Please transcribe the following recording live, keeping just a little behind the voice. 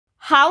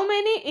How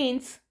many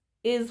inches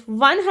is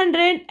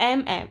 100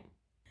 mm?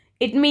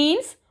 It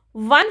means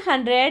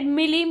 100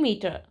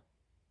 millimeter.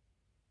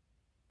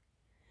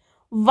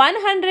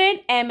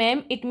 100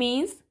 mm, it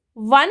means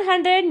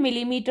 100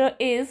 millimeter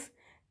is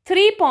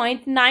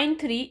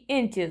 3.93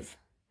 inches.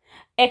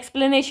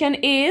 Explanation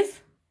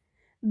is,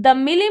 the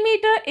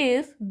millimeter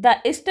is the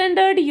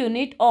standard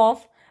unit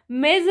of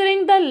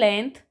measuring the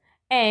length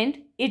and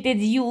it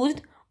is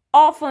used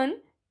often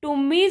to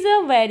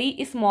measure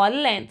very small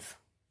lengths.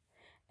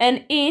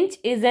 An inch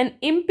is an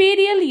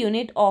imperial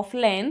unit of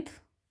length.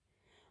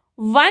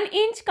 1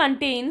 inch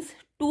contains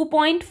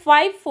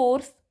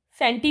 2.54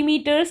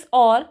 centimeters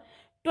or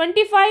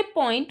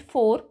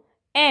 25.4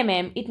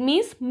 mm. It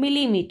means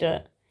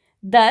millimeter.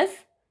 Thus,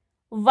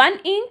 1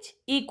 inch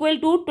equal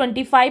to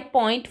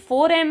 25.4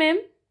 mm.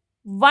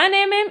 1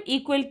 mm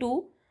equal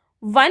to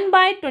 1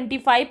 by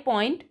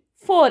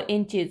 25.4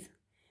 inches.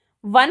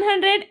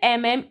 100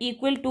 mm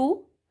equal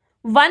to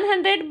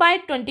 100 by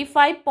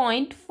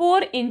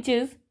 25.4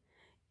 inches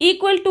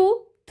equal to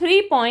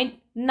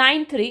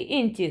 3.93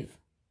 inches.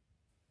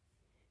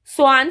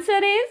 So answer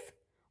is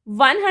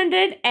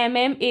 100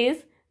 mm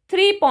is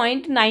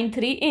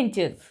 3.93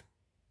 inches.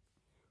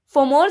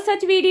 For more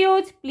such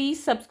videos,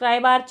 please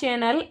subscribe our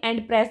channel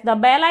and press the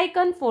bell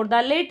icon for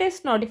the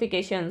latest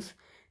notifications.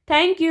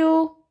 Thank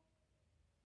you.